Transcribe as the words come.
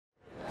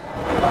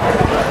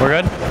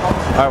We're good?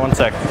 All right, 1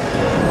 sec.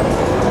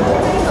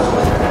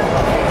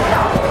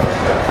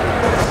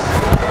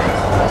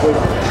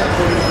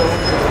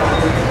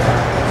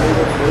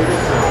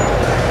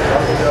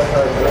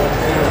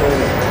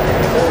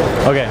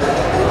 Okay,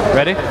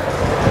 ready?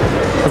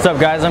 What's up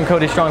guys, I'm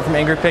Cody Strong from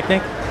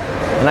AngryPicnic,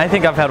 and I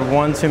think I've had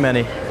one too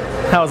many.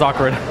 That was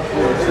awkward.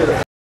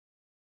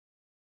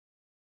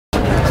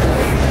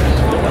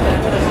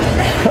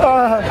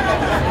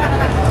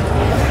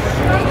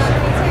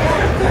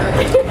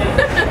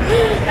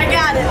 I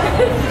got it.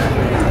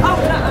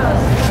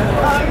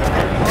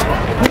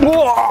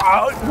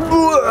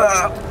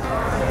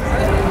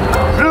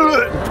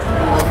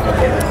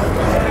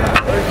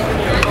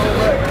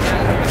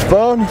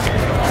 Phone.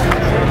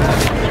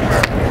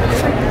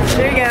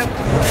 There you go.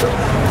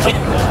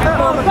 Go.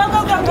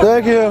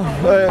 Thank you.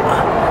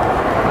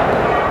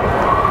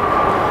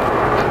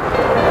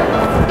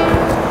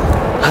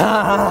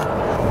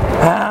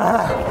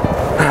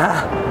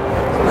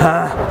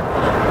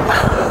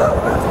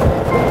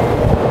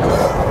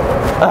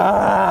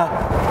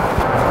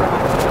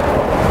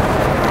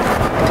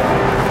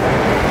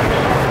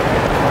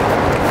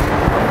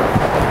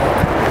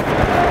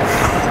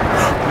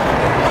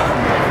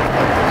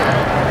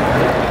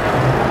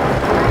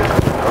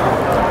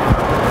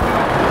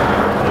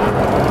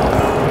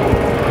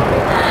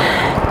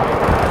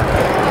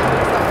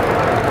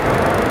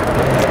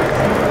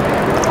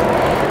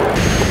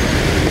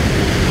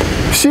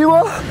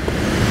 Sheila?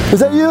 Is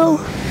that you?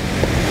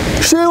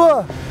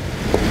 Sheila!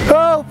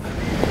 Help!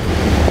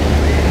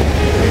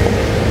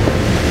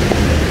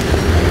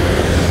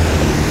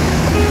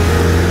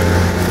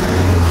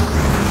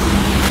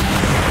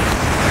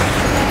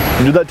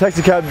 Dude, that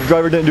taxi cab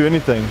driver didn't do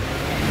anything.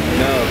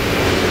 No.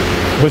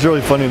 It was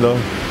really funny though.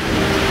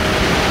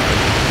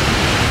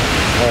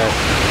 Alright.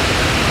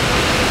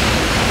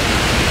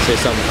 Say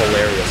something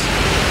hilarious.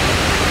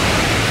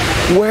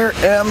 Where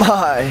am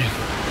I?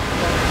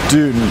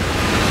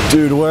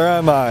 Dude, where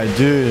am I?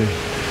 Dude.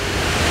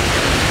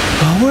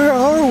 Where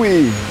are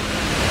we?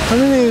 I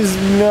don't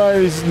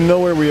even know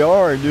where we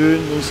are,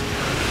 dude.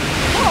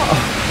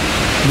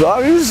 I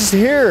was just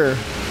here.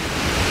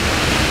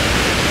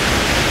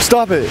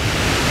 Stop it.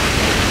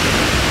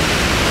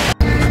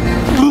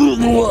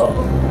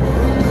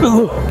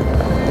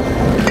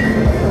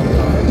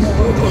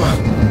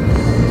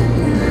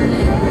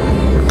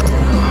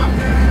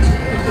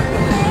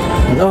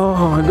 Oh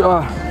my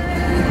god.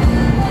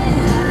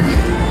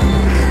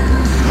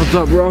 What's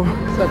up, bro?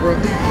 What's up, bro?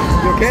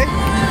 You okay?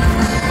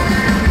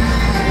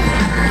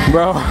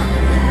 Bro,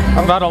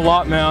 I've had a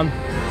lot, man.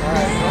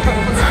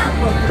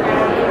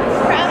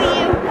 Proud of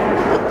you.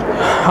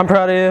 I'm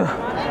proud of you.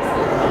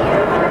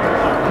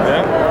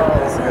 Yeah?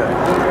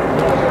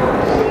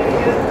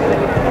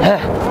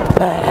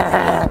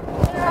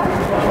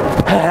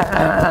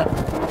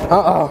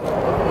 Uh-oh.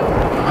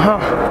 Huh.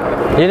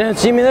 You didn't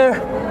see me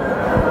there?